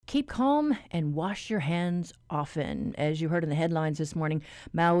Keep calm and wash your hands often. As you heard in the headlines this morning,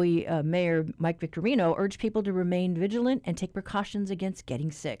 Maui Mayor Mike Victorino urged people to remain vigilant and take precautions against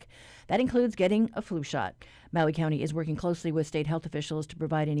getting sick. That includes getting a flu shot. Maui County is working closely with state health officials to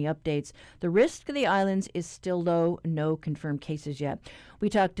provide any updates. The risk to the islands is still low, no confirmed cases yet. We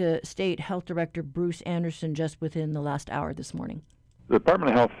talked to State Health Director Bruce Anderson just within the last hour this morning. The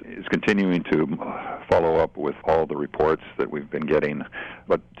Department of Health is continuing to follow up with all the reports that we've been getting.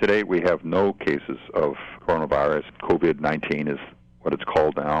 But today we have no cases of coronavirus. COVID-19 is what it's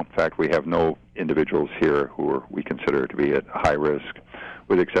called now. In fact, we have no individuals here who we consider to be at high risk,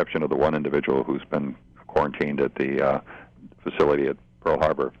 with the exception of the one individual who's been quarantined at the facility at Pearl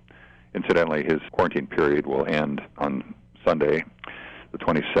Harbor. Incidentally, his quarantine period will end on Sunday, the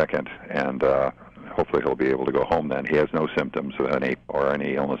 22nd, and hopefully he'll be able to go home then. He has no symptoms of any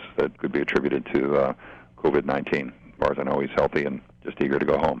illness that could be attributed to COVID-19. As far as I know, he's healthy and just eager to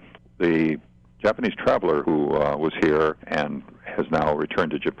go home. The Japanese traveler who was here and has now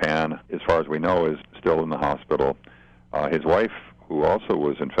returned to Japan, as far as we know, is still in the hospital. His wife, who also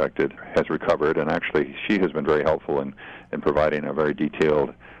was infected, has recovered, and actually she has been very helpful in providing a very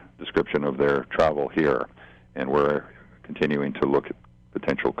detailed description of their travel here. And we're continuing to look at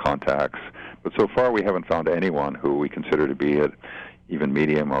potential contacts. But so far we haven't found anyone who we consider to be at even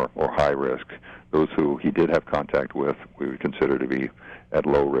medium or high risk. Those who he did have contact with, we would consider to be at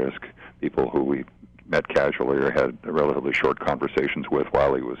low risk, people who we met casually or had relatively short conversations with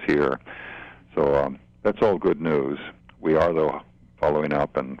while he was here. So that's all good news. We are, though, following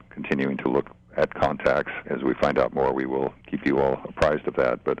up and continuing to look at contacts. As we find out more, we will keep you all apprised of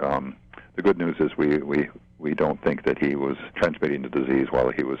that. But the good news is we don't think that he was transmitting the disease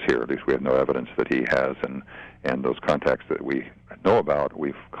while he was here. At least we have no evidence that he has, and those contacts that we know about,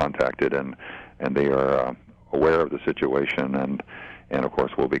 we've contacted, and they are aware of the situation, and of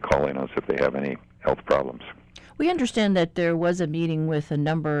course will be calling us if they have any health problems. We understand that there was a meeting with a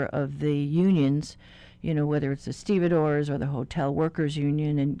number of the unions, whether it's the stevedores or the hotel workers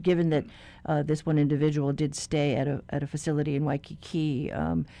union, and given that this one individual did stay at a facility in Waikiki,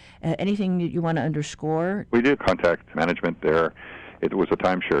 anything that you want to underscore? We did contact management there. It was a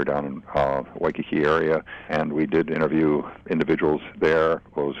timeshare down in Waikiki area, and we did interview individuals there,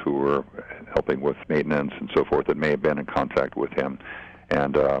 those who were helping with maintenance and so forth that may have been in contact with him,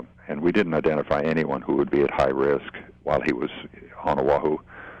 and we didn't identify anyone who would be at high risk while he was on Oahu.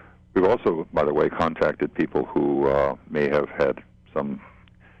 We've also, by the way, contacted people who may have had some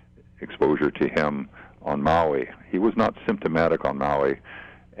exposure to him on Maui. He was not symptomatic on Maui,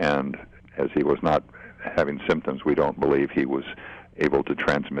 and as he was not having symptoms, we don't believe he was able to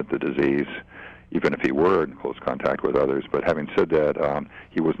transmit the disease, even if he were in close contact with others. But having said that,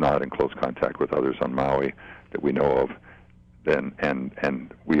 he was not in close contact with others on Maui that we know of.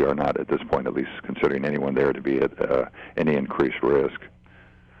 And we are not, at this point at least, considering anyone there to be at any increased risk.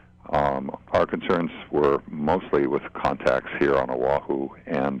 Our concerns were mostly with contacts here on Oahu,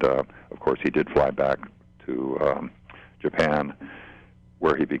 and of course he did fly back to Japan,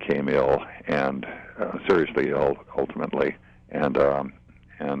 where he became ill, and seriously ill ultimately. And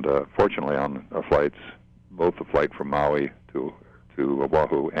fortunately on flights, both the flight from Maui to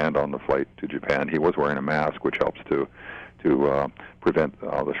Oahu and on the flight to Japan, he was wearing a mask, which helps to prevent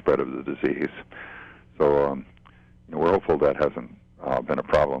the spread of the disease. So we're hopeful that hasn't been a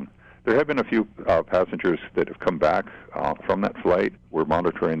problem. There have been a few passengers that have come back from that flight. We're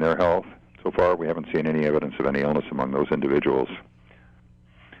monitoring their health. So far, we haven't seen any evidence of any illness among those individuals.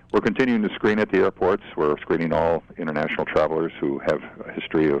 We're continuing to screen at the airports. We're screening all international travelers who have a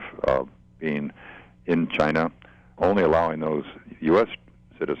history of being in China, only allowing those U.S.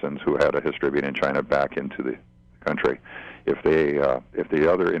 citizens who had a history of being in China back into the country. If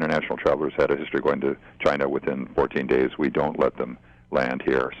the other international travelers had a history going to China within 14 days, we don't let them land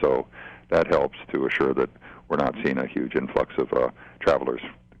here. So that helps to assure that we're not seeing a huge influx of travelers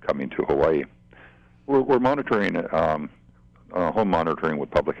coming to Hawaii. We're monitoring, home monitoring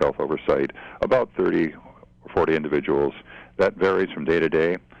with public health oversight, about 30 or 40 individuals. That varies from day to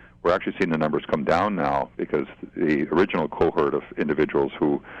day. We're actually seeing the numbers come down now because the original cohort of individuals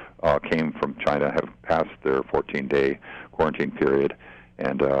who came from China have passed their 14-day quarantine period,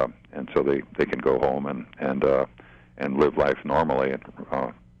 and so they can go home and live life normally,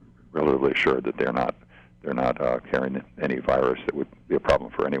 and relatively assured that they're not carrying any virus that would be a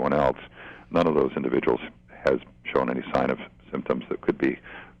problem for anyone else. None of those individuals has shown any sign of symptoms that could be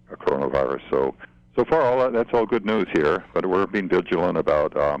a coronavirus. So far, that's all good news here. But we're being vigilant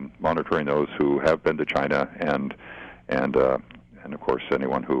about monitoring those who have been to China, and of course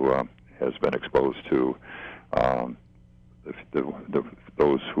anyone who has been exposed to the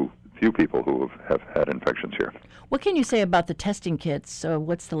those few people who have had infections here. What can you say about the testing kits? So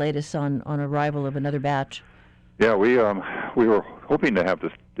what's the latest on arrival of another batch? Yeah, we were hoping to have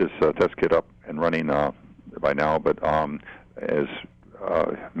this test kit up and running by now, but as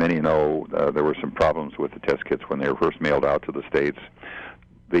many know, there were some problems with the test kits when they were first mailed out to the states.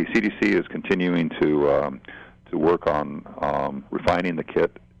 The CDC is continuing to work on refining the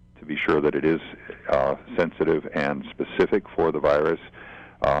kit to be sure that it is sensitive and specific for the virus.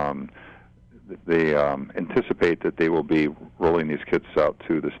 They anticipate that they will be rolling these kits out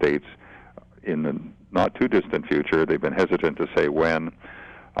to the states in the not too distant future. They've been hesitant to say when.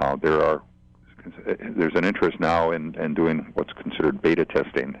 There's an interest now in doing what's considered beta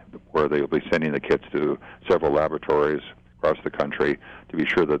testing, where they'll be sending the kits to several laboratories across the country to be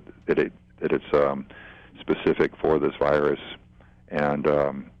sure that it's specific for this virus, and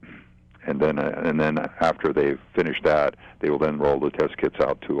then after they've finished that, they will then roll the test kits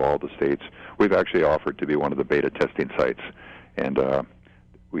out to all the states. We've actually offered to be one of the beta testing sites, and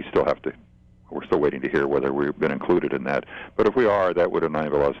we're still waiting to hear whether we've been included in that. But if we are, that would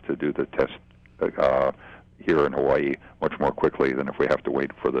enable us to do the test here in Hawaii much more quickly than if we have to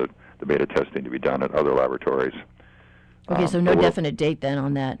wait for the beta testing to be done at other laboratories. Okay, so no definite date then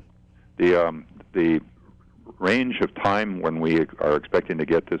on that. The range of time when we are expecting to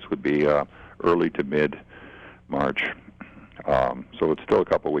get this would be early to mid-March. So it's still a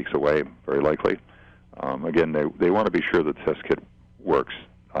couple weeks away, very likely. Again, they want to be sure that the test kit works.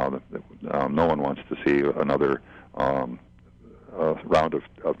 No one wants to see another round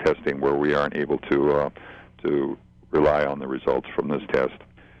of testing where we aren't able to rely on the results from this test.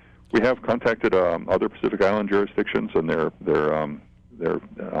 We have contacted other Pacific Island jurisdictions, and they're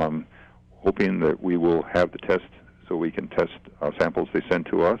hoping that we will have the test so we can test samples they send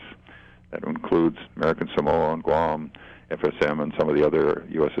to us. That includes American Samoa and Guam, FSM, and some of the other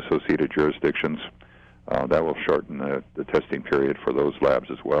U.S.-associated jurisdictions. That will shorten the testing period for those labs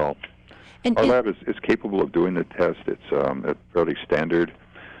as well. Our lab is capable of doing the test. It's a fairly standard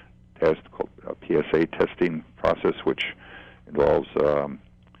test called a PSA testing process, which involves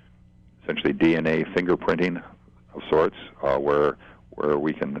essentially DNA fingerprinting of sorts, where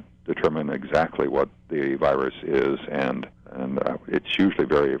we can determine exactly what the virus is, and it's usually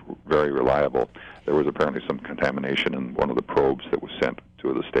very, very reliable. There was apparently some contamination in one of the probes that was sent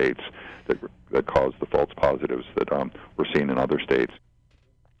to the states that caused the false positives that we're seeing in other states.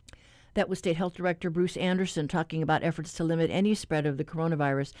 That was State Health Director Bruce Anderson talking about efforts to limit any spread of the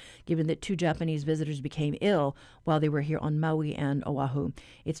coronavirus, given that 2 Japanese visitors became ill while they were here on Maui and Oahu.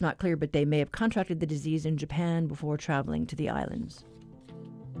 It's not clear, but they may have contracted the disease in Japan before traveling to the islands.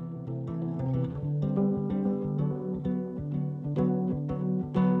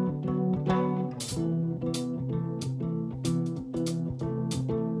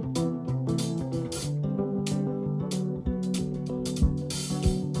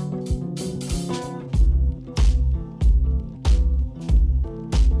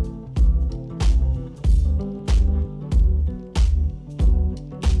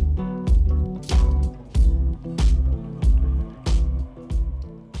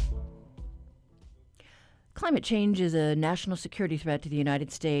 Climate change is a national security threat to the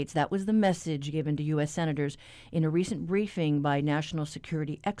United States. That was the message given to U.S. senators in a recent briefing by national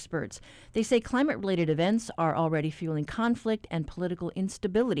security experts. They say climate-related events are already fueling conflict and political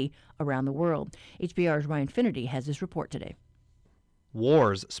instability around the world. HBR's Ryan Finnerty has this report today.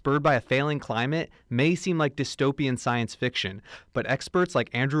 Wars spurred by a failing climate may seem like dystopian science fiction, but experts like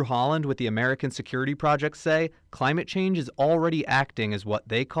Andrew Holland with the American Security Project say climate change is already acting as what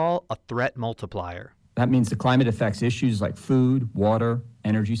they call a threat multiplier. That means the climate affects issues like food, water,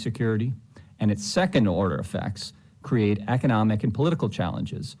 energy security, and its second-order effects create economic and political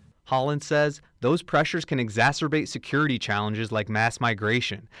challenges. Holland says those pressures can exacerbate security challenges like mass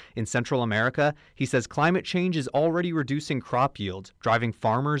migration. In Central America, he says climate change is already reducing crop yields, driving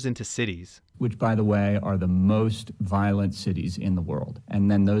farmers into cities. Which, by the way, are the most violent cities in the world. And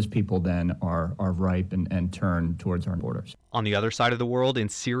then those people then are ripe and turn towards our borders. On the other side of the world, in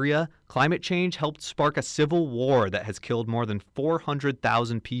Syria, climate change helped spark a civil war that has killed more than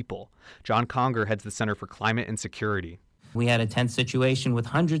 400,000 people. John Conger heads the Center for Climate and Security. We had a tense situation with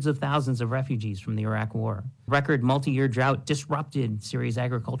hundreds of thousands of refugees from the Iraq War. Record multi-year drought disrupted Syria's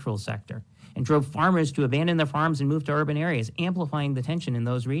agricultural sector and drove farmers to abandon their farms and move to urban areas, amplifying the tension in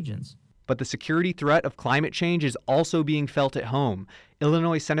those regions. But the security threat of climate change is also being felt at home.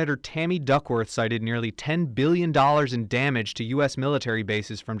 Illinois Senator Tammy Duckworth cited nearly $10 billion in damage to U.S. military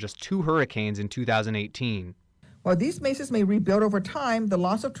bases from just 2 hurricanes in 2018. While these bases may rebuild over time, the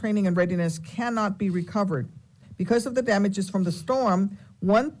loss of training and readiness cannot be recovered. Because of the damages from the storm,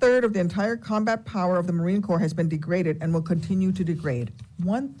 1/3 of the entire combat power of the Marine Corps has been degraded and will continue to degrade.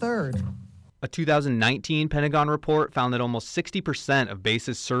 1/3. A 2019 Pentagon report found that almost 60% of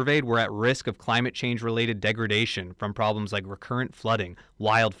bases surveyed were at risk of climate change-related degradation from problems like recurrent flooding,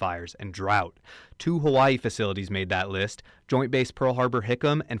 wildfires, and drought. 2 Hawaii facilities made that list, Joint Base Pearl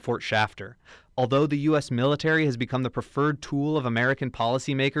Harbor-Hickam and Fort Shafter. Although the U.S. military has become the preferred tool of American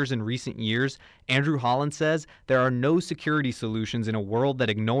policymakers in recent years, Andrew Holland says there are no security solutions in a world that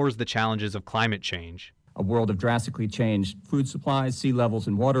ignores the challenges of climate change. A world of drastically changed food supplies, sea levels,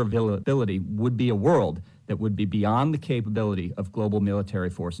 and water availability would be a world that would be beyond the capability of global military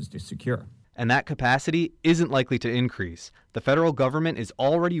forces to secure. And that capacity isn't likely to increase. The federal government is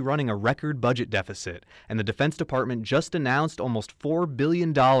already running a record budget deficit, and the Defense Department just announced almost $4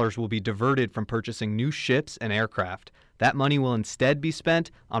 billion will be diverted from purchasing new ships and aircraft. That money will instead be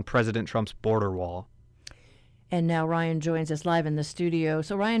spent on President Trump's border wall. And now Ryan joins us live in the studio.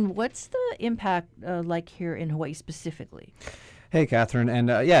 So Ryan, what's the impact like here in Hawaii specifically? Hey, Catherine. And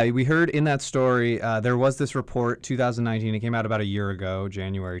we heard in that story, there was this report, 2019. It came out about a year ago,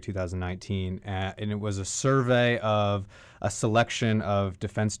 January 2019. And it was a survey of a selection of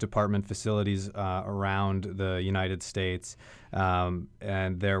Defense Department facilities around the United States. And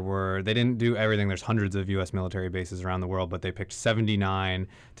they didn't do everything. There's hundreds of U.S. military bases around the world, but they picked 79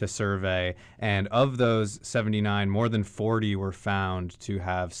 to survey. And of those 79, more than 40 were found to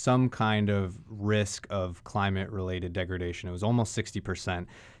have some kind of risk of climate-related degradation. It was almost 60%.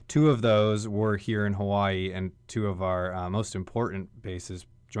 2 of those were here in Hawaii, and 2 of our most important bases,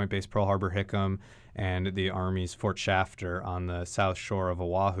 Joint Base Pearl Harbor-Hickam and the Army's Fort Shafter on the south shore of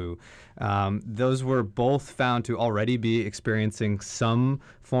Oahu. Those were both found to already be experiencing some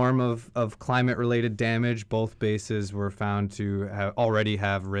form of climate-related damage. Both bases were found to already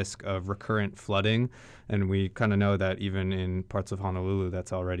have risk of recurrent flooding, and we kind of know that even in parts of Honolulu,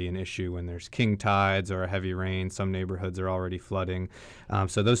 that's already an issue when there's king tides or a heavy rain. Some neighborhoods are already flooding.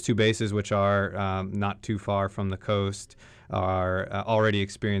 So those 2 bases, which are not too far from the coast, are already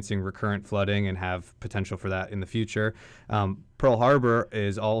experiencing recurrent flooding and have potential for that in the future. Pearl Harbor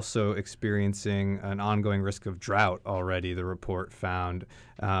is also experiencing an ongoing risk of drought already, the report found,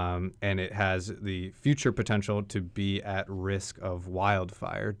 and it has the future potential to be at risk of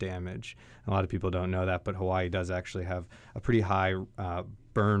wildfire damage. A lot of people don't know that, but Hawaii does actually have a pretty high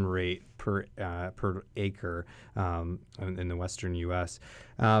burn rate per acre in the western U.S.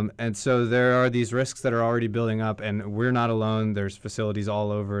 And so there are these risks that are already building up, and we're not alone. There's facilities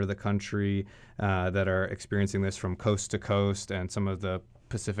all over the country that are experiencing this from coast to coast, and some of the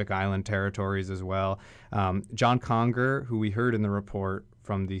Pacific Island territories as well. John Conger, who we heard in the report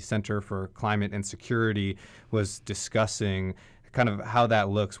from the Center for Climate and Security, was discussing kind of how that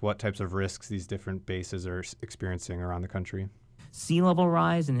looks, what types of risks these different bases are experiencing around the country. Sea level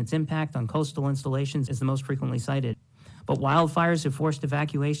rise and its impact on coastal installations is the most frequently cited. But wildfires have forced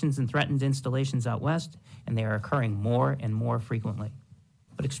evacuations and threatened installations out west, and they are occurring more and more frequently.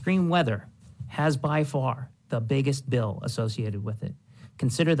 But extreme weather has by far the biggest bill associated with it.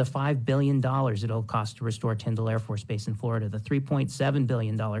 Consider the $5 billion it'll cost to restore Tyndall Air Force Base in Florida, the $3.7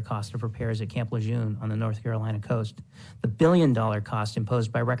 billion cost of repairs at Camp Lejeune on the North Carolina coast, the $1 billion cost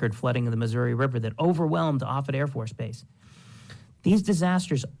imposed by record flooding of the Missouri River that overwhelmed Offutt Air Force Base. These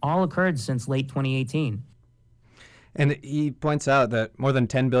disasters all occurred since late 2018. And he points out that more than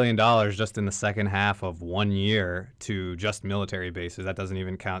 $10 billion just in the second half of 1 year to just military bases. That doesn't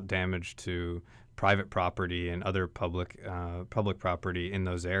even count damage to private property and other public property in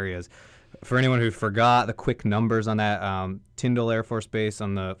those areas. For anyone who forgot the quick numbers on that, Tyndall Air Force Base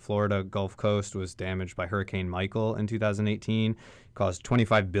on the Florida Gulf Coast was damaged by Hurricane Michael in 2018. Caused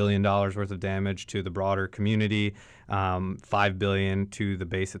 $25 billion worth of damage to the broader community, $5 billion to the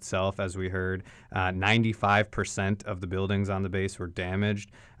base itself, as we heard. 95% of the buildings on the base were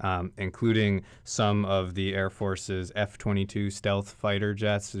damaged, including some of the Air Force's F-22 stealth fighter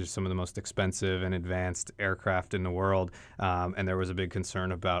jets. They're some of the most expensive and advanced aircraft in the world, and there was a big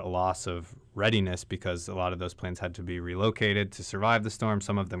concern about a loss of readiness because a lot of those planes had to be relocated to survive the storm.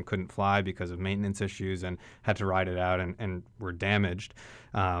 Some of them couldn't fly because of maintenance issues and had to ride it out and were damaged.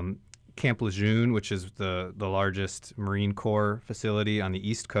 Camp Lejeune, which is the largest Marine Corps facility on the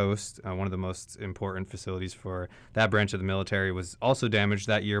East Coast, one of the most important facilities for that branch of the military, was also damaged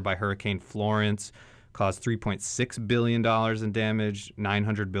that year by Hurricane Florence. Caused $3.6 billion in damage.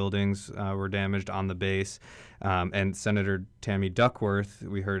 900 buildings were damaged on the base. And Senator Tammy Duckworth,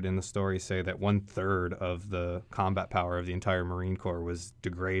 we heard in the story, say that 1/3 of the combat power of the entire Marine Corps was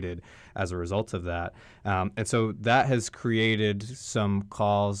degraded as a result of that. And so that has created some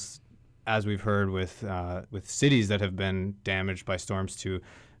calls as we've heard with cities that have been damaged by storms, to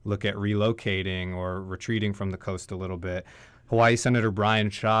look at relocating or retreating from the coast a little bit. Hawaii Senator Brian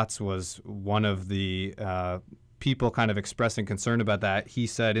Schatz was one of the people kind of expressing concern about that. He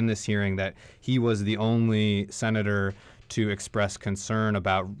said in this hearing that he was the only senator to express concern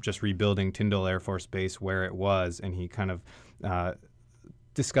about just rebuilding Tyndall Air Force Base where it was, and he kind of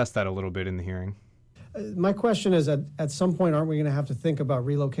discussed that a little bit in the hearing. My question is, at some point, aren't we going to have to think about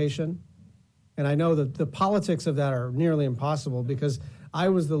relocation? And I know that the politics of that are nearly impossible, because I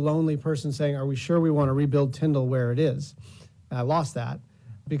was the lonely person saying, are we sure we want to rebuild Tyndall where it is? And I lost that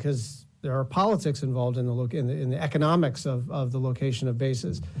because there are politics involved in the economics of the location of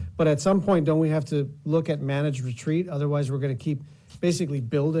bases. But at some point, don't we have to look at managed retreat? Otherwise, we're going to keep basically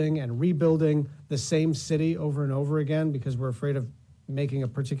building and rebuilding the same city over and over again because we're afraid of making a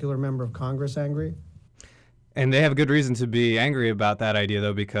particular member of Congress angry. And they have a good reason to be angry about that idea,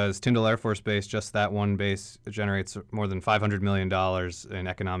 though, because Tyndall Air Force Base, just that one base, generates more than $500 million in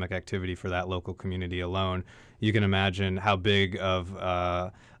economic activity for that local community alone. You can imagine how big of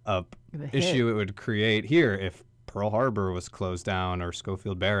a issue it would create here if Pearl Harbor was closed down, or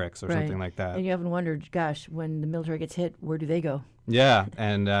Schofield Barracks, or something like that. And you haven't wondered, gosh, when the military gets hit, where do they go? Yeah,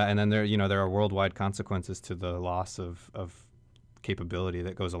 and then there are worldwide consequences to the loss of capability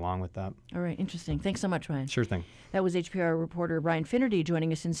that goes along with that. All right, interesting. Thanks so much, Ryan. Sure thing. That was HPR reporter Brian Finnerty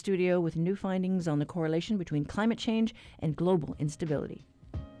joining us in studio with new findings on the correlation between climate change and global instability.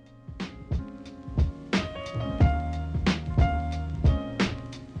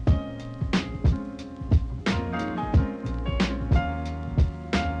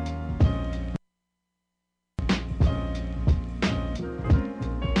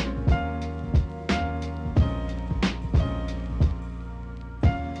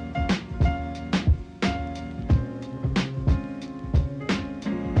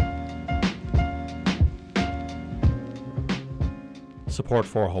 Support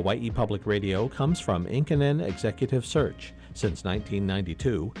for Hawaii Public Radio comes from Inkanen Executive Search. Since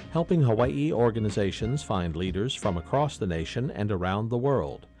 1992, helping Hawaii organizations find leaders from across the nation and around the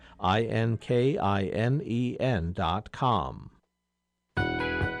world. INKINEN.com.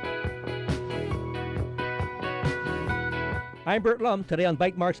 I'm Bert Lum. Today on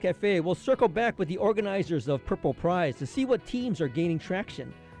Bite Marks Cafe, we'll circle back with the organizers of Purple Prize to see what teams are gaining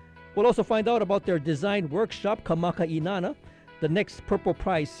traction. We'll also find out about their design workshop, Kamaka Inana, the next Purple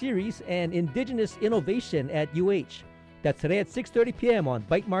Prize series, and Indigenous innovation at UH. That's today at 6:30 p.m. on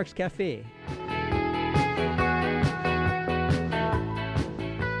Bite Marks Cafe.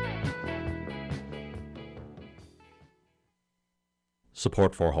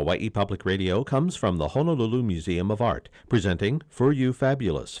 Support for Hawaii Public Radio comes from the Honolulu Museum of Art, presenting For You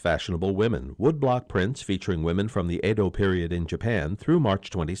Fabulous, Fashionable Women, woodblock prints featuring women from the Edo period in Japan through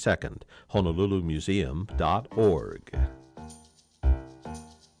March 22nd. honolulumuseum.org.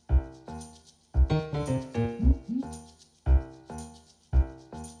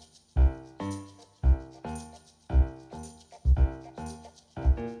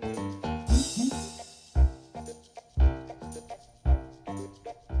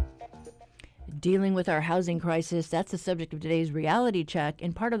 Dealing with our housing crisis, that's the subject of today's reality check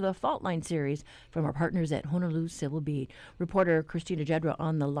and part of the Fault Line series from our partners at Honolulu Civil Beat. Reporter Christina Jedra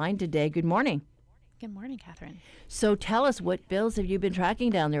on the line today. Good morning. Good morning, Catherine. So tell us, what bills have you been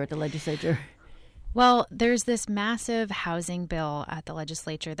tracking down there at the legislature? Well, there's this massive housing bill at the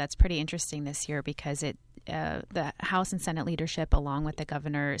legislature that's pretty interesting this year because the House and Senate leadership, along with the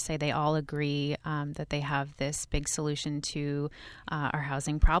governor, say they all agree that they have this big solution to our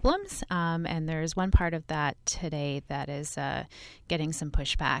housing problems. And there's one part of that today that is getting some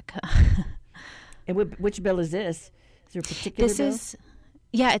pushback. And which bill is this? Is there a particular bill?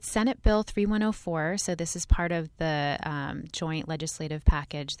 Yeah, it's Senate Bill 3104. So this is part of the joint legislative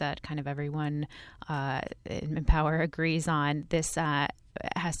package that kind of everyone in power agrees on. This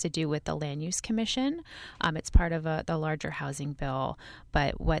has to do with the Land Use Commission. It's part of the larger housing bill.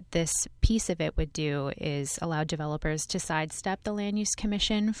 But what this piece of it would do is allow developers to sidestep the Land Use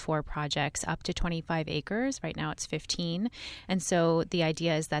Commission for projects up to 25 acres. Right now it's 15. And so the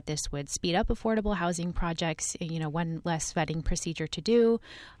idea is that this would speed up affordable housing projects, one less vetting procedure to do.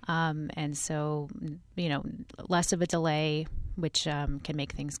 And so, less of a delay, which can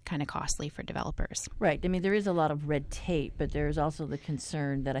make things kind of costly for developers. Right. I mean, there is a lot of red tape, but there's also the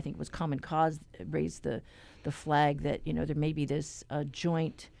concern that I think was Common Cause raised the flag that, there may be this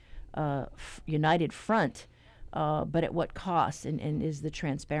joint united front, but at what cost? And is the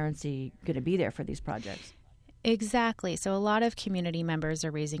transparency going to be there for these projects? Exactly. So a lot of community members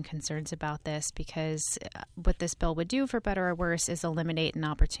are raising concerns about this because what this bill would do, for better or worse, is eliminate an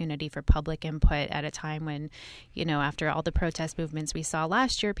opportunity for public input at a time when, after all the protest movements we saw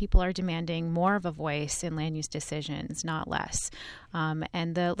last year, people are demanding more of a voice in land use decisions, not less.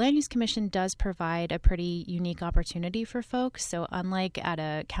 And the Land Use Commission does provide a pretty unique opportunity for folks. So unlike at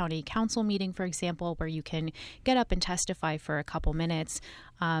a county council meeting, for example, where you can get up and testify for a couple minutes,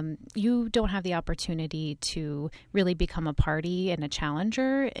 you don't have the opportunity to really become a party and a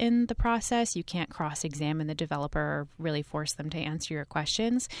challenger in the process. You can't cross-examine the developer or really force them to answer your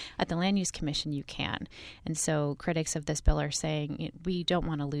questions. At the Land Use Commission, you can. And so critics of this bill are saying we don't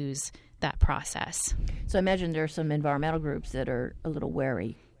want to lose that process. So I imagine there are some environmental groups that are a little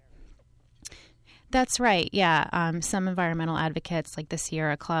wary. That's right. Yeah. Some environmental advocates like the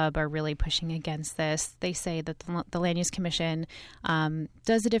Sierra Club are really pushing against this. They say that the Land Use Commission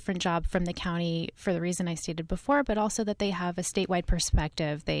does a different job from the county for the reason I stated before, but also that they have a statewide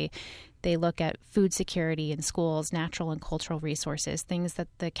perspective. They look at food security in schools, natural and cultural resources, things that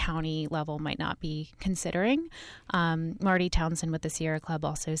the county level might not be considering. Marty Townsend with the Sierra Club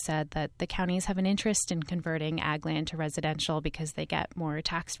also said that the counties have an interest in converting ag land to residential because they get more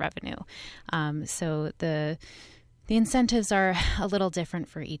tax revenue. So the incentives are a little different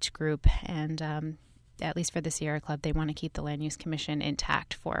for each group, and at least for the Sierra Club, they want to keep the Land Use Commission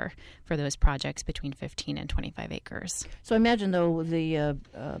intact for those projects between 15 and 25 acres. So I imagine, though, the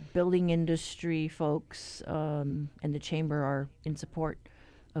building industry folks and the chamber are in support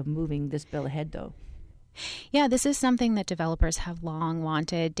of moving this bill ahead, though. Yeah, this is something that developers have long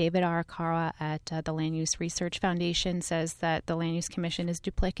wanted. David Arakawa at the Land Use Research Foundation says that the Land Use Commission is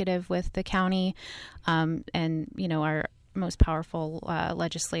duplicative with the county, and our most powerful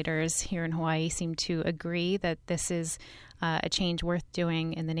legislators here in Hawaii seem to agree that this is a change worth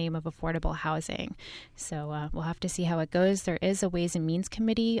doing in the name of affordable housing. So we'll have to see how it goes. There is a Ways and Means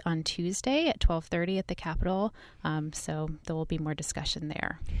Committee on Tuesday at 12:30 at the Capitol, so there will be more discussion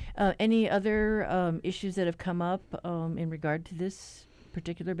there. Any other issues that have come up in regard to this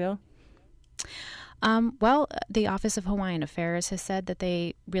particular bill? Well, the Office of Hawaiian Affairs has said that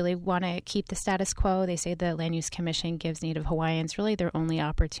they really want to keep the status quo. They say the Land Use Commission gives Native Hawaiians really their only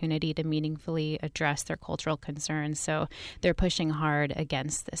opportunity to meaningfully address their cultural concerns. So they're pushing hard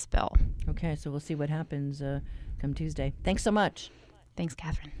against this bill. Okay, so we'll see what happens come Tuesday. Thanks so much. Thanks,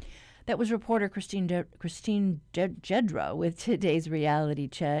 Catherine. That was reporter Christine Jedra with today's Reality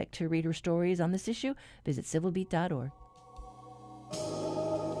Check. To read her stories on this issue, visit civilbeat.org.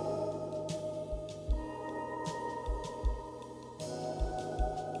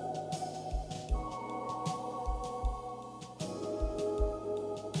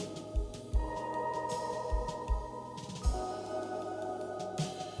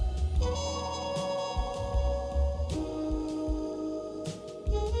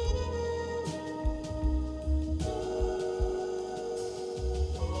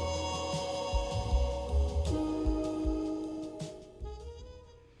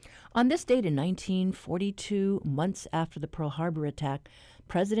 On this date in 1942, months after the Pearl Harbor attack,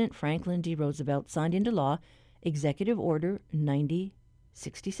 President Franklin D. Roosevelt signed into law Executive Order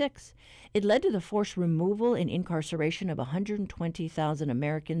 9066. It led to the forced removal and incarceration of 120,000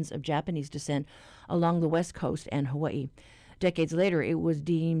 Americans of Japanese descent along the West Coast and Hawaii. Decades later, it was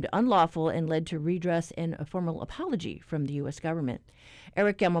deemed unlawful and led to redress and a formal apology from the U.S. government.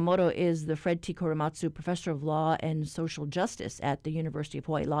 Eric Yamamoto is the Fred T. Korematsu Professor of Law and Social Justice at the University of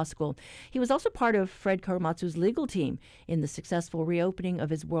Hawaii Law School. He was also part of Fred Korematsu's legal team in the successful reopening of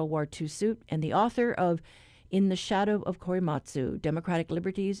his World War II suit and the author of In the Shadow of Korematsu, Democratic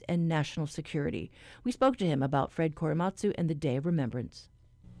Liberties and National Security. We spoke to him about Fred Korematsu and the Day of Remembrance.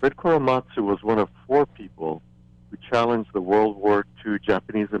 Fred Korematsu was one of 4 people who challenged the World War II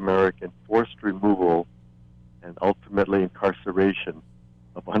Japanese-American forced removal and ultimately incarceration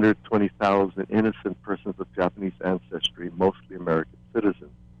of 120,000 innocent persons of Japanese ancestry, mostly American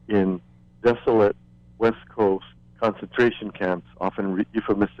citizens, in desolate West Coast concentration camps, often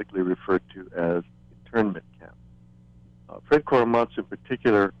euphemistically referred to as internment camps. Fred Korematsu in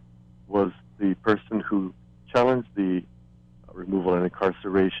particular was the person who challenged the removal and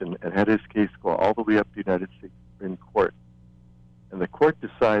incarceration and had his case go all the way up to the United States Supreme Court. And the court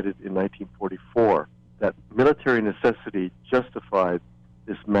decided in 1944 that military necessity justified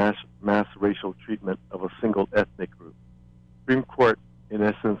this mass racial treatment of a single ethnic group. The Supreme Court, in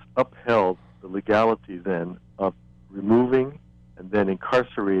essence, upheld the legality then of removing and then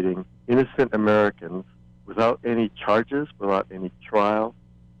incarcerating innocent Americans without any charges, without any trial,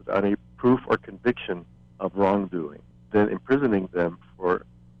 without any proof or conviction of wrongdoing, then imprisoning them for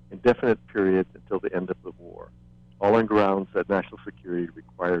indefinite period until the end of the war. on grounds that national security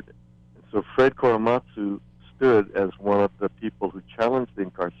required it. And so Fred Korematsu stood as one of the people who challenged the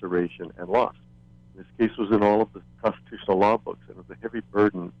incarceration and lost. This case was in all of the constitutional law books, and it was a heavy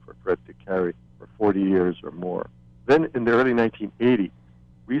burden for Fred to carry for 40 years or more. Then in the early 1980s,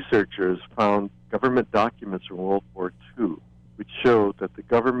 researchers found government documents from World War II which showed that the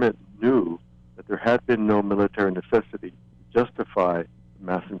government knew that there had been no military necessity to justify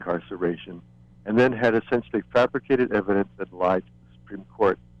mass incarceration, and then had essentially fabricated evidence that lied to the Supreme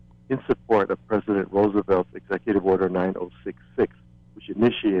Court in support of President Roosevelt's Executive Order 9066, which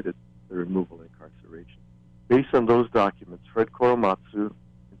initiated the removal of incarceration. Based on those documents, Fred Korematsu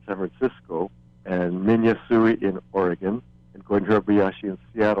in San Francisco and Minya Sui in Oregon and Goindra Bayashi in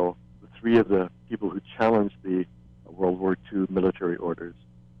Seattle, the three of the people who challenged the World War II military orders,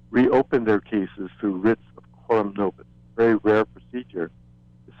 reopened their cases through writs of coram nobis, a very rare procedure,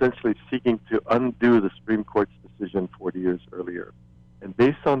 essentially seeking to undo the Supreme Court's decision 40 years earlier. And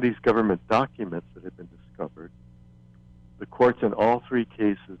based on these government documents that had been discovered, the courts in all three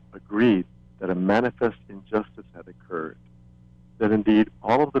cases agreed that a manifest injustice had occurred, that indeed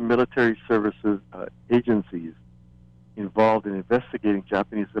all of the military services agencies involved in investigating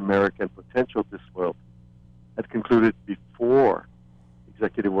Japanese-American potential disloyalty had concluded before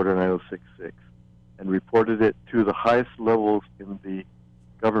Executive Order 9066 and reported it to the highest levels in the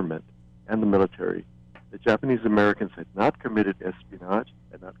government and the military. The Japanese Americans had not committed espionage,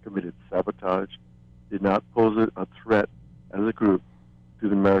 had not committed sabotage, did not pose a threat as a group to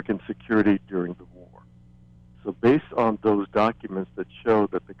the American security during the war. So based on those documents that show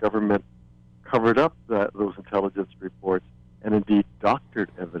that the government covered up those intelligence reports and indeed doctored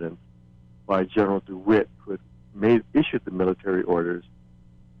evidence by General DeWitt, who had issued the military orders,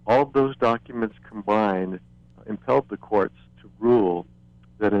 all of those documents combined impelled the courts to rule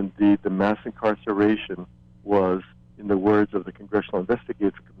that indeed the mass incarceration was, in the words of the Congressional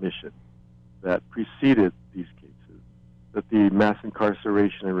Investigative Commission that preceded these cases, that the mass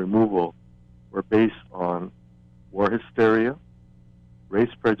incarceration and removal were based on war hysteria, race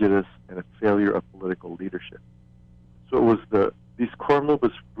prejudice, and a failure of political leadership. So it was these coram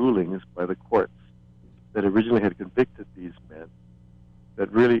nobis rulings by the courts that originally had convicted these men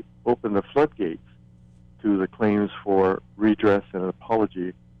that really opened the floodgates to the claims for redress and an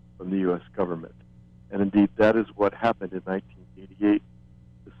apology from the U.S. government. And indeed, that is what happened in 1988,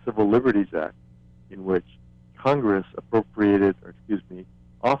 the Civil Liberties Act, in which Congress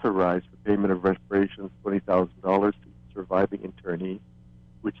authorized the payment of reparations, $20,000 to surviving internee,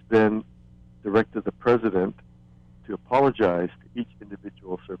 which then directed the president to apologize to each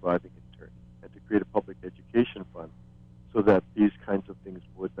individual surviving internee and to create a public education fund so that these kinds of things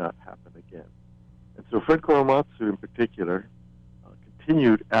would not happen again. And so Fred Korematsu in particular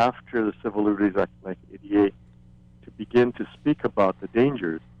continued after the Civil Liberties Act of 1988 to begin to speak about the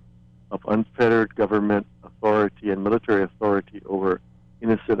dangers of unfettered government authority and military authority over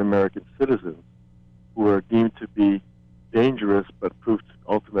innocent American citizens who are deemed to be dangerous but proved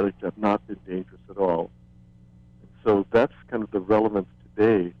ultimately to have not been dangerous at all. And so that's kind of the relevance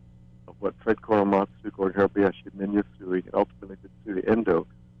today of what Fred Korematsu, Goindra Bayashi, Minya Sui, and ultimately Mitsuri Endo,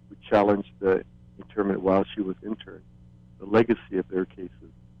 who challenged the internment while she was interned, the legacy of their cases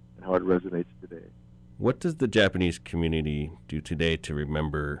and how it resonates today. What does the Japanese community do today to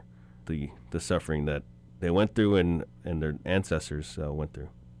remember the suffering that they went through and their ancestors went through?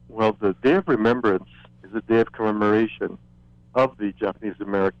 Well, the Day of Remembrance is a day of commemoration of the Japanese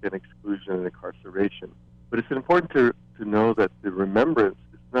American exclusion and incarceration. But it's important to know that the remembrance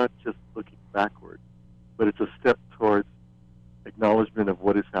is not just looking backward, but it's a step towards acknowledgement of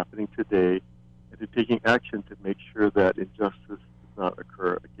what is happening today and to taking action to make sure that injustice does not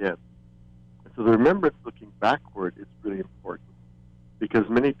occur again. And so the remembrance looking backward is really important because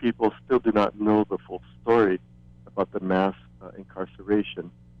many people still do not know the full story about the mass incarceration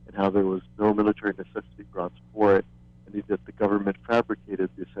and how there was no military necessity grounds for it, and that the government fabricated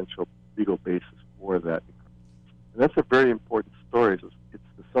the essential legal basis for that. And that's a very important story. It's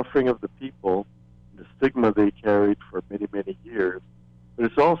the suffering of the people, the stigma they carried for many, many years, but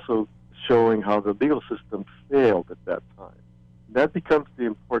it's also showing how the legal system failed at that time. And that becomes the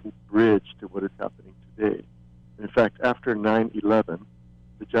important bridge to what is happening today. In fact, after 9/11,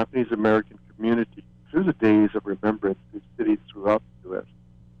 the Japanese American community, through the Days of Remembrance through cities throughout the U.S.,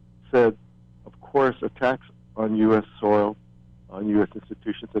 said, of course, attacks on U.S. soil, on U.S.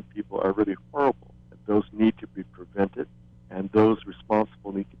 institutions and people are really horrible, and those need to be prevented, and those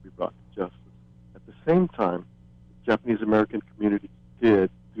responsible need to be brought to justice. At the same time, the Japanese American community did,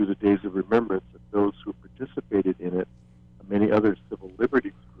 through the Days of Remembrance, and those who participated in it, and many other civil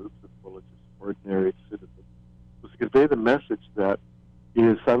liberties groups, as well as just ordinary citizens, was to convey convey the message that it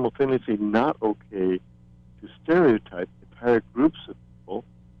is simultaneously not okay to stereotype entire groups of people,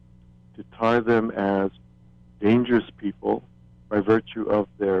 to tar them as dangerous people by virtue of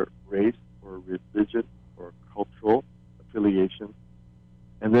their race or religion or cultural affiliation,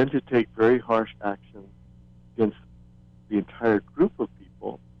 and then to take very harsh action against the entire group of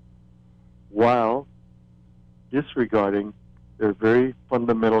people while disregarding their very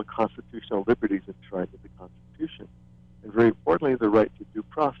fundamental constitutional liberties enshrined in the Constitution. And very importantly, the right to due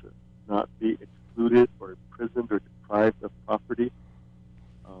process, not be excluded or imprisoned or deprived of property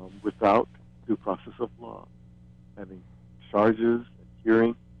without due process of law, having charges, and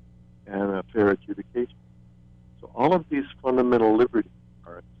hearing, and a fair adjudication. So all of these fundamental liberties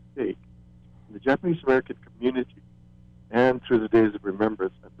are at stake. In the Japanese American community, and through the Days of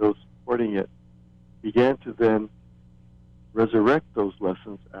Remembrance, and those supporting it, began to then resurrect those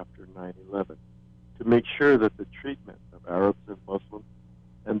lessons after 9/11 to make sure that the treatment of Arabs and Muslims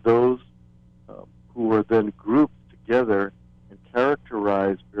and those who were then grouped together and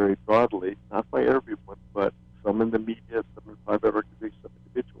characterized very broadly, not by everyone, but some in the media, some in private organizations, some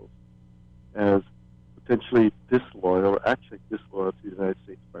individuals, as potentially disloyal, or actually disloyal to the United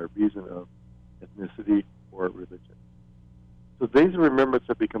States by reason of ethnicity or religion. So days of remembrance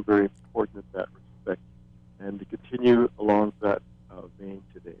have become very important in that respect, and to continue along that vein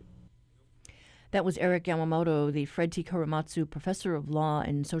today. That was Eric Yamamoto, the Fred T. Korematsu Professor of Law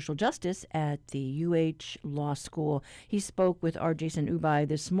and Social Justice at the UH Law School. He spoke with our Jason Ubai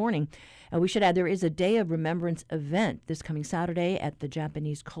this morning. We should add there is a Day of Remembrance event this coming Saturday at the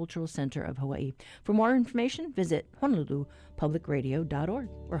Japanese Cultural Center of Hawaii. For more information, visit HonoluluPublicRadio.org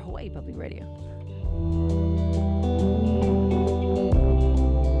or Hawaii Public Radio.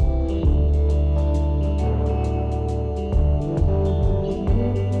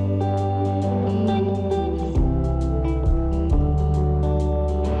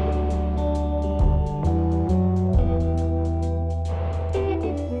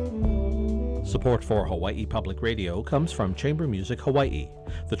 Support for Hawaii Public Radio comes from Chamber Music Hawaii.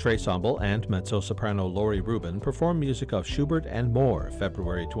 The Traceamble and mezzo-soprano Lori Rubin perform music of Schubert and more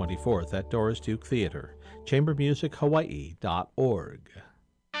February 24th at Doris Duke Theater. chambermusichawaii.org.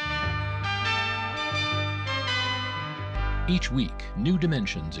 Each week, New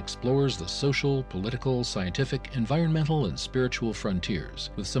Dimensions explores the social, political, scientific, environmental, and spiritual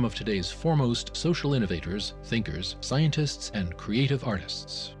frontiers with some of today's foremost social innovators, thinkers, scientists, and creative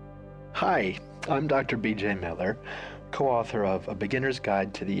artists. Hi, I'm Dr. B.J. Miller, co-author of A Beginner's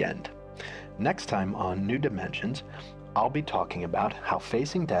Guide to the End. Next time on New Dimensions, I'll be talking about how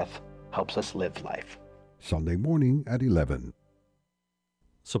facing death helps us live life. Sunday morning at 11.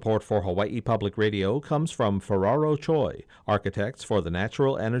 Support for Hawaii Public Radio comes from Ferraro Choi, architects for the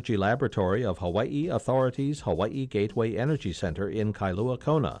Natural Energy Laboratory of Hawaii Authority's Hawaii Gateway Energy Center in Kailua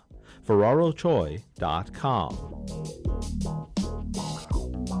Kona. FerraroChoi.com.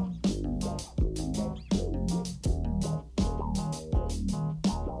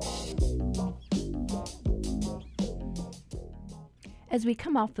 As we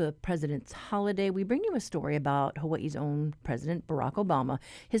come off the president's holiday, we bring you a story about Hawaii's own President Barack Obama.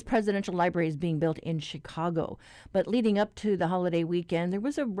 His presidential library is being built in Chicago. But leading up to the holiday weekend, there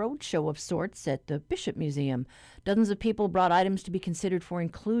was a roadshow of sorts at the Bishop Museum. Dozens of people brought items to be considered for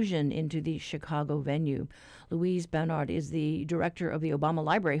inclusion into the Chicago venue. Louise Bernard is the director of the Obama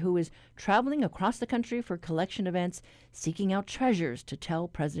Library, who is traveling across the country for collection events, seeking out treasures to tell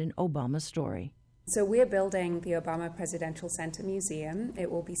President Obama's story. So we're building the Obama Presidential Center Museum. It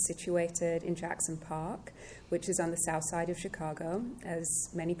will be situated in Jackson Park, which is on the south side of Chicago.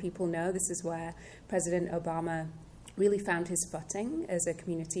 As many people know, this is where President Obama really found his footing as a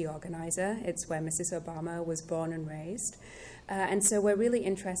community organizer. It's where Mrs. Obama was born and raised. And so we're really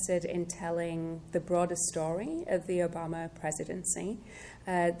interested in telling the broader story of the Obama presidency.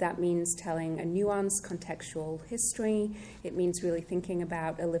 That means telling a nuanced contextual history. It means really thinking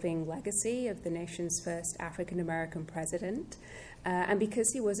about a living legacy of the nation's first African-American president. And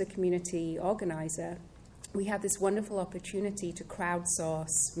because he was a community organizer, we have this wonderful opportunity to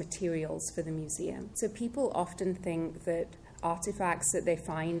crowdsource materials for the museum. So people often think that artifacts that they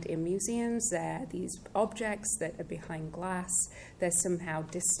find in museums, they're these objects that are behind glass, they're somehow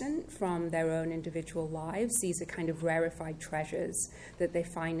distant from their own individual lives. These are kind of rarefied treasures that they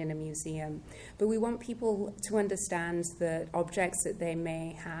find in a museum. But we want people to understand that objects that they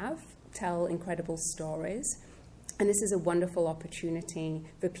may have tell incredible stories. And this is a wonderful opportunity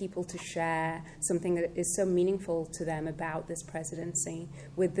for people to share something that is so meaningful to them about this presidency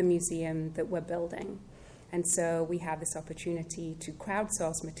with the museum that we're building. And so we have this opportunity to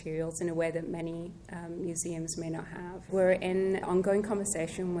crowdsource materials in a way that many museums may not have. We're in ongoing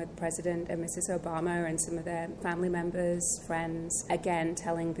conversation with President and Mrs. Obama and some of their family members, friends, again,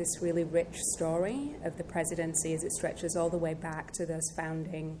 telling this really rich story of the presidency as it stretches all the way back to those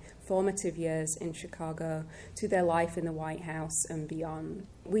founding formative years in Chicago, to their life in the White House and beyond.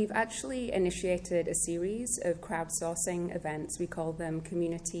 We've actually initiated a series of crowdsourcing events. We call them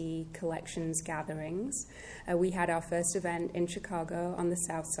community collections gatherings. We had our first event in Chicago on the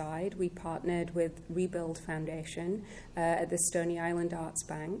South Side. We partnered with Rebuild Foundation at the Stony Island Arts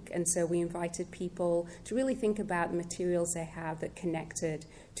Bank, and so we invited people to really think about the materials they have that connected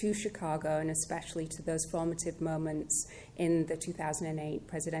to Chicago, and especially to those formative moments in the 2008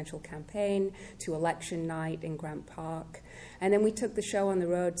 presidential campaign, to election night in Grant Park. And then we took the show on the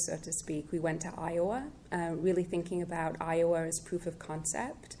road, so to speak. We went to Iowa, really thinking about Iowa as proof of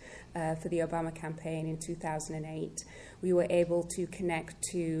concept for the Obama campaign in 2008. We were able to connect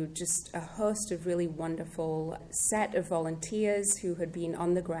to just a host of really wonderful set of volunteers who had been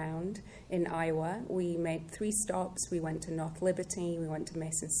on the ground in Iowa. We made 3 stops. We went to North Liberty, we went to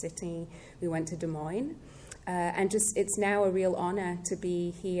Mason City, we went to Des Moines. And just it's now a real honor to be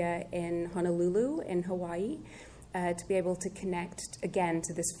here in Honolulu, in Hawaii, to be able to connect again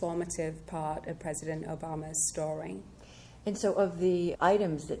to this formative part of President Obama's story. And so of the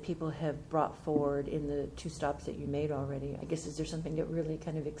items that people have brought forward in the 2 stops that you made already, I guess, is there something that really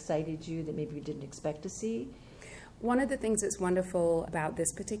kind of excited you that maybe you didn't expect to see? One of the things that's wonderful about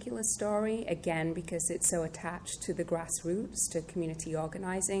this particular story, again, because it's so attached to the grassroots, to community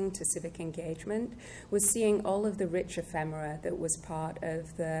organizing, to civic engagement, was seeing all of the rich ephemera that was part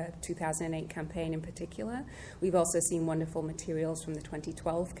of the 2008 campaign in particular. We've also seen wonderful materials from the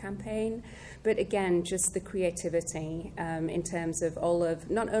 2012 campaign. But again, just the creativity in terms of all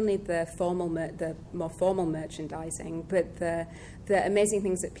of, not only the more formal merchandising, but the amazing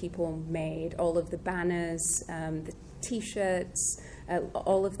things that people made, all of the banners, the T-shirts,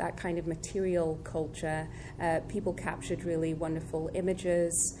 all of that kind of material culture. People captured really wonderful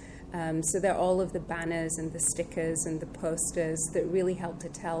images. So they're all of the banners and the stickers and the posters that really help to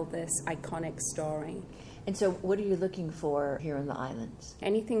tell this iconic story. And so what are you looking for here in the islands?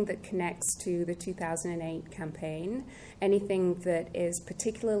 Anything that connects to the 2008 campaign, anything that is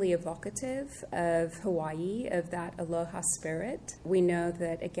particularly evocative of Hawaii, of that aloha spirit. We know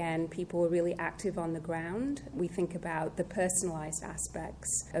that, again, people were really active on the ground. We think about the personalized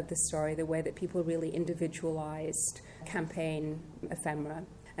aspects of the story, the way that people really individualized campaign ephemera.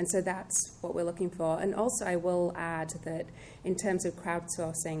 And so that's what we're looking for. And also I will add that in terms of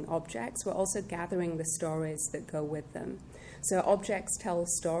crowdsourcing objects, we're also gathering the stories that go with them. So objects tell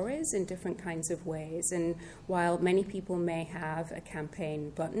stories in different kinds of ways. And while many people may have a campaign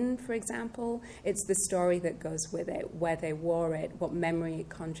button, for example, it's the story that goes with it, where they wore it, what memory it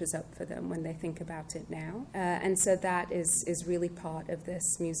conjures up for them when they think about it now. And so that is really part of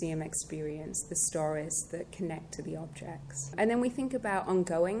this museum experience, the stories that connect to the objects. And then we think about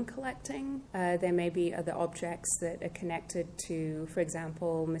ongoing collecting. There may be other objects that are connected to, for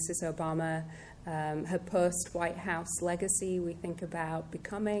example, Mrs. Obama, her post-White House legacy. We think about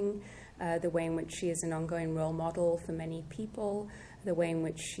becoming, the way in which she is an ongoing role model for many people, the way in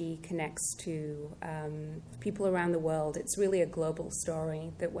which she connects to people around the world. It's really a global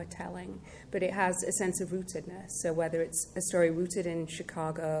story that we're telling, but it has a sense of rootedness. So whether it's a story rooted in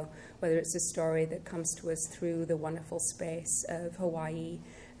Chicago, whether it's a story that comes to us through the wonderful space of Hawaii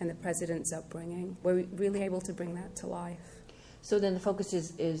and the president's upbringing, we're really able to bring that to life. So then the focus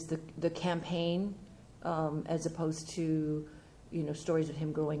is the campaign as opposed to, stories of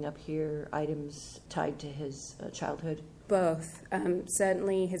him growing up here, items tied to his childhood? Both.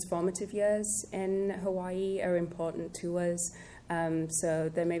 Certainly his formative years in Hawaii are important to us.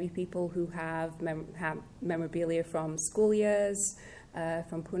 So there may be people who have memorabilia from school years,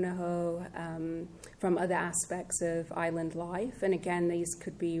 from Punahou, from other aspects of island life. And again, these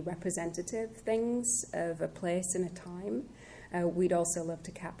could be representative things of a place and a time. We'd also love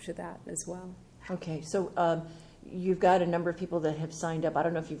to capture that as well. Okay, so you've got a number of people that have signed up. I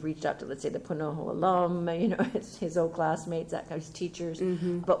don't know if you've reached out to, let's say, the Punahou alum, his old classmates, that kind of teachers.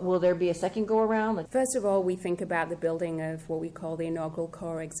 Mm-hmm. But will there be a second go-around? First of all, we think about the building of what we call the inaugural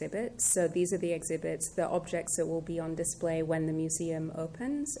core exhibits. So these are the exhibits, the objects that will be on display when the museum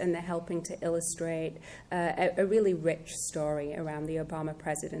opens, and they're helping to illustrate a really rich story around the Obama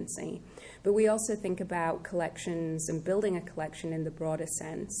presidency. But we also think about collections and building a collection in the broader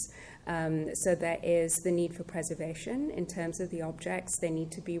sense. So there is the need for preservation in terms of the objects. They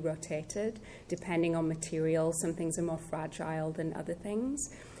need to be rotated depending on material. Some things are more fragile than other things.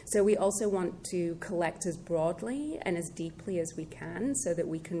 So we also want to collect as broadly and as deeply as we can so that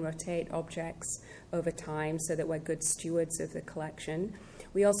we can rotate objects over time so that we're good stewards of the collection.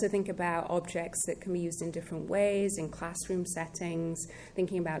 We also think about objects that can be used in different ways in classroom settings,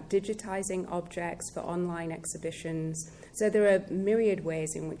 thinking about digitizing objects for online exhibitions. So there are myriad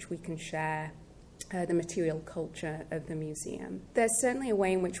ways in which we can share the material culture of the museum. There's certainly a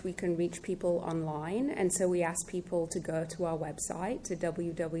way in which we can reach people online, and so we ask people to go to our website, to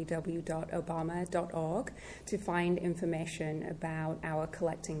www.obama.org, to find information about our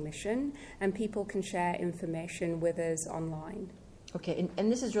collecting mission, and people can share information with us online. Okay, and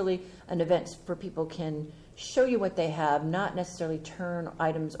this is really an event for people can show you what they have, not necessarily turn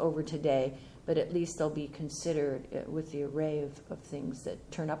items over today, but at least they'll be considered with the array of things that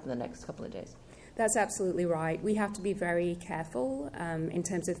turn up in the next couple of days. That's absolutely right. We have to be very careful in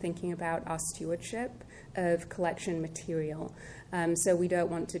terms of thinking about our stewardship of collection material. So we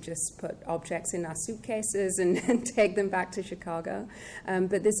don't want to just put objects in our suitcases and take them back to Chicago.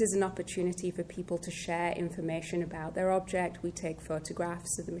 But this is an opportunity for people to share information about their object. We take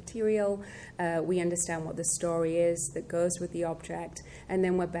photographs of the material. We understand what the story is that goes with the object. And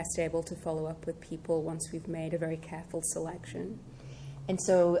then we're best able to follow up with people once we've made a very careful selection. And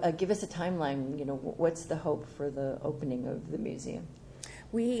so give us a timeline, what's the hope for the opening of the museum?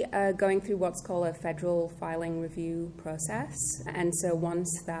 We are going through what's called a federal filing review process, and so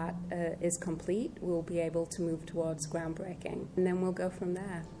once that is complete, we'll be able to move towards groundbreaking, and then we'll go from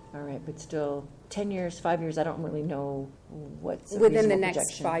there. All right, but still 10 years, 5 years, I don't really know what's within the next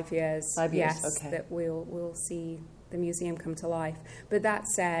projection. 5 years. 5 years, yes, okay. That we'll see the museum come to life. But that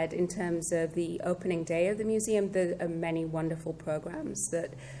said, in terms of the opening day of the museum, there are many wonderful programs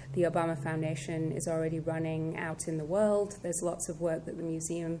that the Obama Foundation is already running out in the world. There's lots of work that the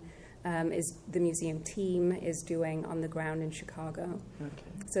museum team is doing on the ground in Chicago. Okay.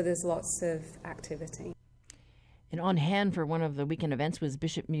 So there's lots of activity. And on hand for one of the weekend events was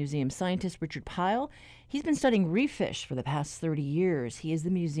Bishop Museum scientist Richard Pyle. He's been studying reef fish for the past 30 years. He is the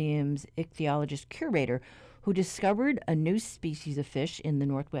museum's ichthyologist curator who discovered a new species of fish in the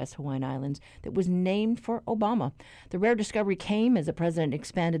Northwest Hawaiian Islands that was named for Obama. The rare discovery came as the president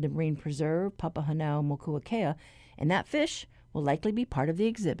expanded the marine preserve, Papahanaumokuakea, and that fish will likely be part of the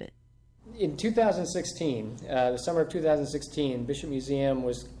exhibit. In 2016, the summer of 2016, Bishop Museum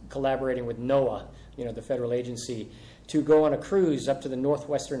was collaborating with NOAA, the federal agency, to go on a cruise up to the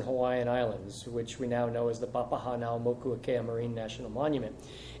northwestern Hawaiian Islands, which we now know as the Papahanaumokuakea Marine National Monument.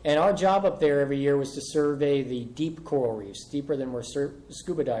 And our job up there every year was to survey the deep coral reefs, deeper than where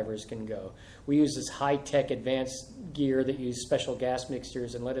scuba divers can go. We use this high-tech advanced gear that use special gas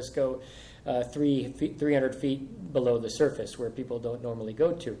mixtures and let us go 300 feet below the surface, where people don't normally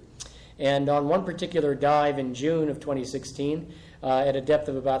go to. And on one particular dive in June of 2016, at a depth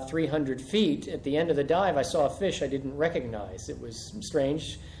of about 300 feet, at the end of the dive, I saw a fish I didn't recognize. It was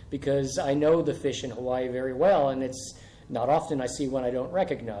strange because I know the fish in Hawaii very well, and it's not often I see one I don't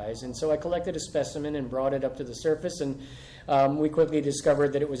recognize. And so I collected a specimen and brought it up to the surface, and we quickly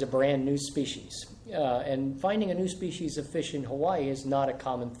discovered that it was a brand new species. And finding a new species of fish in Hawaii is not a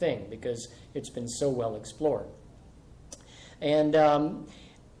common thing because it's been so well explored. And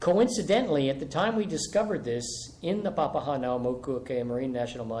coincidentally, at the time we discovered this in the Papahanaumokuakea Marine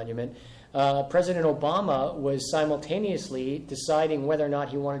National Monument, President Obama was simultaneously deciding whether or not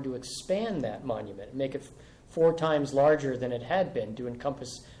he wanted to expand that monument, make it 4 times larger than it had been to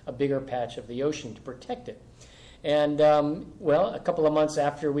encompass a bigger patch of the ocean to protect it. And, a couple of months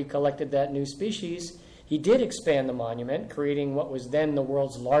after we collected that new species, he did expand the monument, creating what was then the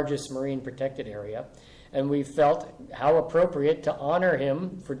world's largest marine protected area. And we felt how appropriate to honor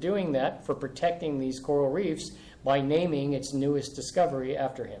him for doing that, for protecting these coral reefs, by naming its newest discovery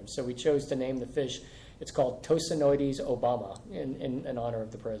after him. So we chose to name the fish, it's called Tosinoides obama, in honor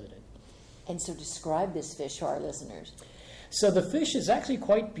of the president. And so describe this fish to our listeners. So the fish is actually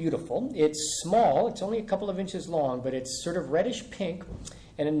quite beautiful. It's small, it's only a couple of inches long, but it's sort of reddish pink.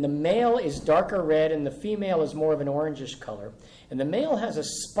 And the male is darker red and the female is more of an orangish color. And the male has a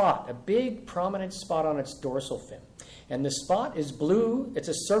spot, a big prominent spot on its dorsal fin. And the spot is blue, it's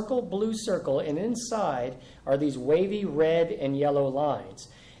a blue circle, and inside are these wavy red and yellow lines.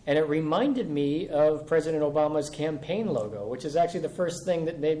 And it reminded me of President Obama's campaign logo, which is actually the first thing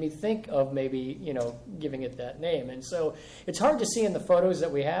that made me think of maybe, giving it that name. And so it's hard to see in the photos that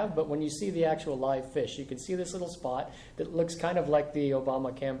we have, but when you see the actual live fish, you can see this little spot that looks kind of like the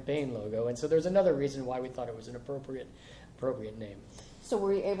Obama campaign logo. And so there's another reason why we thought it was an appropriate name. So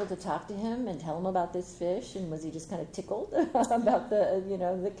were you able to talk to him and tell him about this fish, and was he just kind of tickled about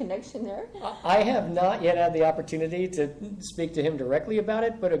the connection there? I have not yet had the opportunity to speak to him directly about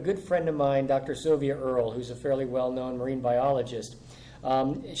it, but a good friend of mine, Dr. Sylvia Earle, who's a fairly well-known marine biologist,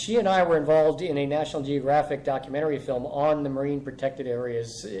 she and I were involved in a National Geographic documentary film on the marine protected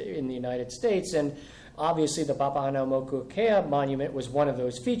areas in the United States, and obviously the Papahanaumokuakea Monument was one of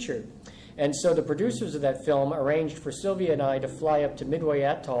those featured. And so the producers of that film arranged for Sylvia and I to fly up to Midway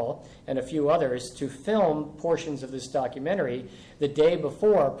Atoll and a few others to film portions of this documentary the day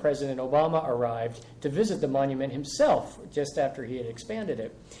before President Obama arrived to visit the monument himself, just after he had expanded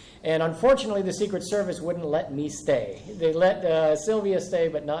it. And unfortunately, the Secret Service wouldn't let me stay. They let Sylvia stay,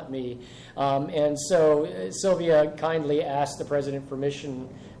 but not me. And so Sylvia kindly asked the president permission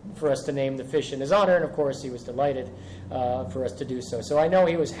for us to name the fish in his honor, and of course he was delighted for us to do so. So I know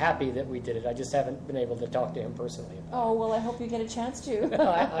he was happy that we did it. I just haven't been able to talk to him personally about Oh, well, I hope you get a chance to.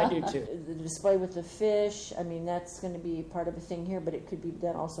 I do too. The display with the fish, I mean, that's going to be part of a thing here, but it could be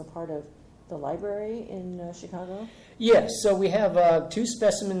then also part of the library in Chicago? Yes, so we have 2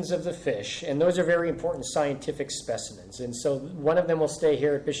 specimens of the fish, and those are very important scientific specimens. And so one of them will stay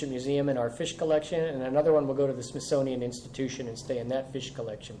here at Bishop Museum in our fish collection, and another one will go to the Smithsonian Institution and stay in that fish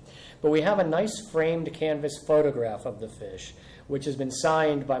collection. But we have a nice framed canvas photograph of the fish, which has been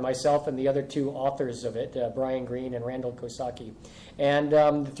signed by myself and the other 2 authors of it, Brian Green and Randall Kosaki. And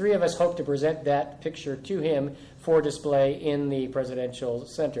the 3 of us hope to present that picture to him for display in the Presidential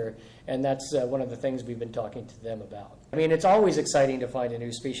Center, and that's one of the things we've been talking to them about. I mean, it's always exciting to find a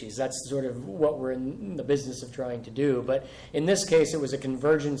new species. That's sort of what we're in the business of trying to do. But in this case, it was a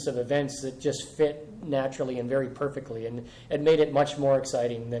convergence of events that just fit naturally and very perfectly, and it made it much more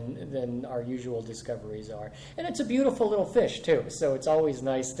exciting than our usual discoveries are. And it's a beautiful little fish, too. So it's always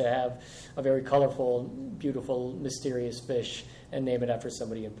nice to have a very colorful, beautiful, mysterious fish and name it after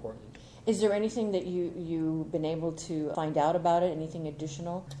somebody important. Is there anything that you've been able to find out about it, anything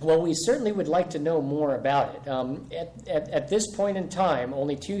additional? Well, we certainly would like to know more about it. At this point in time,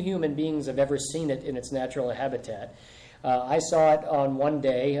 only 2 human beings have ever seen it in its natural habitat. I saw it on one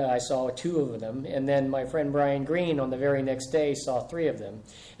day. I saw 2 of them, and then my friend Brian Green on the very next day saw 3 of them,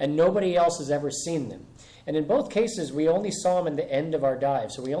 and nobody else has ever seen them. And in both cases, we only saw them in the end of our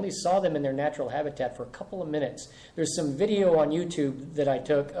dive, so we only saw them in their natural habitat for a couple of minutes. There's some video on YouTube that I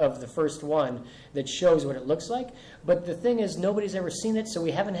took of the first one that shows what it looks like, but the thing is, nobody's ever seen it, so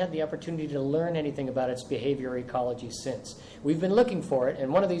we haven't had the opportunity to learn anything about its behavior or ecology since. We've been looking for it,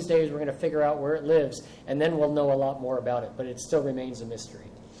 and one of these days we're going to figure out where it lives, and then we'll know a lot more about it, but it still remains a mystery.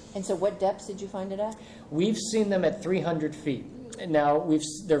 And so what depths did you find it at? We've seen them at 300 feet. Now,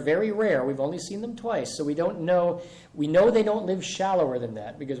 they're very rare. We've only seen them twice, so we don't know. We know they don't live shallower than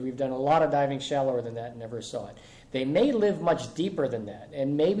that because we've done a lot of diving shallower than that and never saw it. They may live much deeper than that,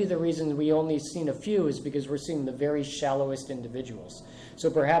 and maybe the reason we only seen a few is because we're seeing the very shallowest individuals. So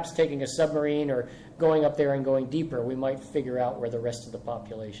perhaps taking a submarine or going up there and going deeper, we might figure out where the rest of the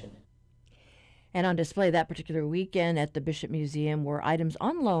population is. And on display that particular weekend at the Bishop Museum were items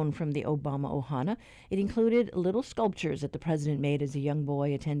on loan from the Obama Ohana. It included little sculptures that the president made as a young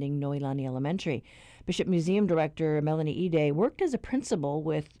boy attending Noelani Elementary. Bishop Museum Director Melanie Ide worked as a principal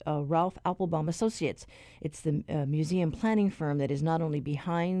with Ralph Applebaum Associates. It's the museum planning firm that is not only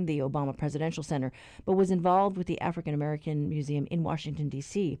behind the Obama Presidential Center, but was involved with the African American Museum in Washington,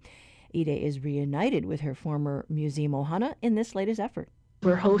 D.C. Ide is reunited with her former museum Ohana in this latest effort.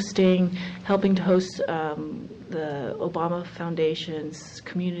 We're helping to host the Obama Foundation's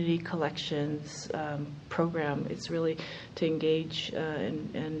community collections program. It's really to engage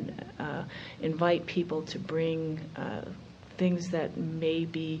and invite people to bring things that may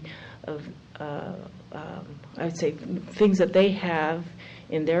be of, I'd say, things that they have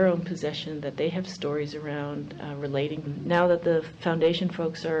in their own possession that they have stories around relating. Now that the foundation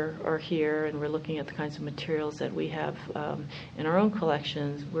folks are here and we're looking at the kinds of materials that we have in our own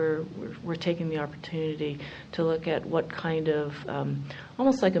collections, we're taking the opportunity to look at what kind of,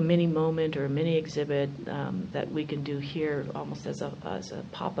 almost like a mini moment or a mini exhibit that we can do here almost as a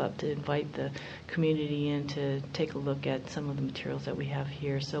pop-up to invite the community in to take a look at some of the materials that we have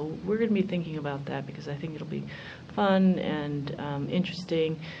here. So we're going to be thinking about that because I think it'll be fun and interesting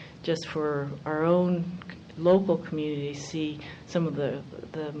just for our own local community to see some of the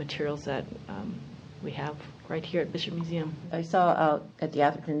materials that we have right here at Bishop Museum. I saw out at the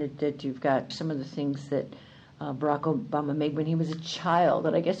afternoon that you've got some of the things that Barack Obama made when he was a child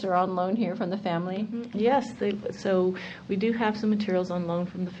that I guess are on loan here from the family. Mm-hmm. Yes, so we do have some materials on loan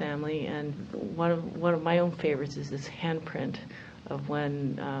from the family, and one of my own favorites is this handprint of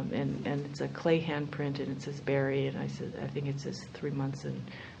when, and it's a clay handprint, and it says Barry, and I think it says 3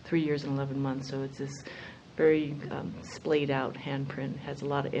 years and 11 months. So it's this very splayed out handprint, has a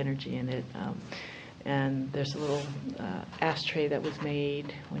lot of energy in it. And there's a little ashtray that was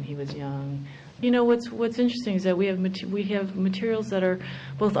made when he was young. What's interesting is that we have materials that are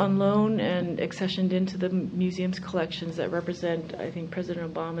both on loan and accessioned into the museum's collections that represent, I think,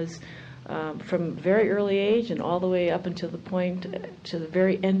 President Obama's from very early age and all the way up until the point to the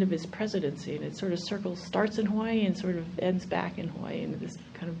very end of his presidency. And it sort of starts in Hawaii and sort of ends back in Hawaii in this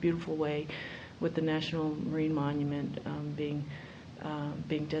kind of beautiful way, with the National Marine Monument being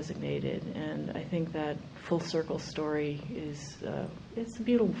designated. And I think that full circle story is it's a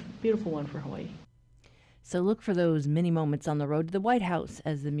beautiful one for Hawaii. So look for those mini moments on the road to the White House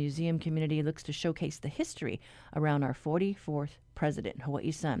as the museum community looks to showcase the history around our 44th president,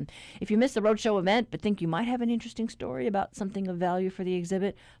 Hawaii's son. If you missed the roadshow event but think you might have an interesting story about something of value for the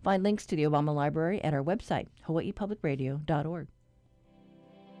exhibit, find links to the Obama Library at our website, hawaiipublicradio.org.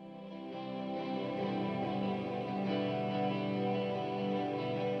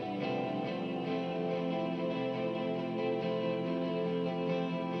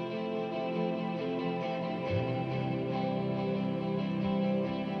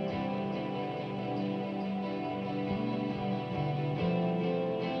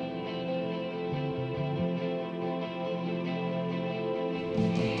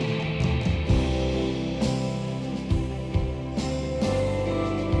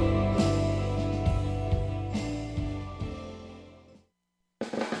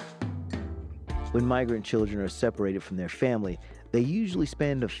 When migrant children are separated from their family, they usually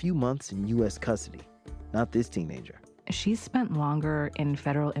spend a few months in U.S. custody. Not this teenager. She's spent longer in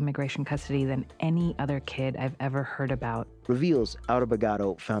federal immigration custody than any other kid I've ever heard about. Reveals Aura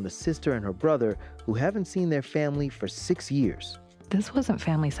Bagato found a sister and her brother who haven't seen their family for 6 years. This wasn't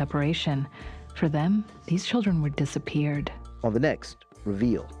family separation. For them, these children were disappeared. On the next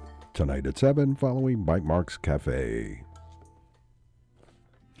Reveal. Tonight at 7, following Mike Mark's Cafe.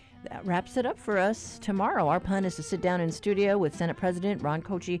 That wraps it up for us. Tomorrow, our plan is to sit down in studio with Senate President Ron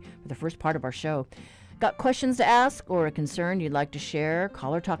Kochi for the first part of our show. Got questions to ask or a concern you'd like to share?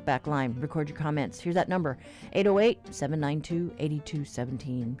 Call or talk back line. Record your comments. Here's that number,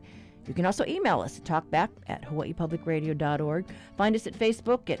 808-792-8217. You can also email us at talkback@hawaiipublicradio.org. Find us at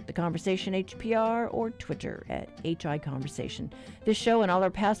Facebook at The Conversation HPR or Twitter at HI Conversation. This show and all our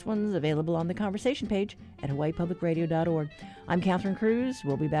past ones available on the Conversation page at hawaiipublicradio.org. I'm Catherine Cruz.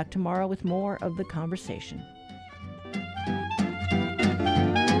 We'll be back tomorrow with more of The Conversation.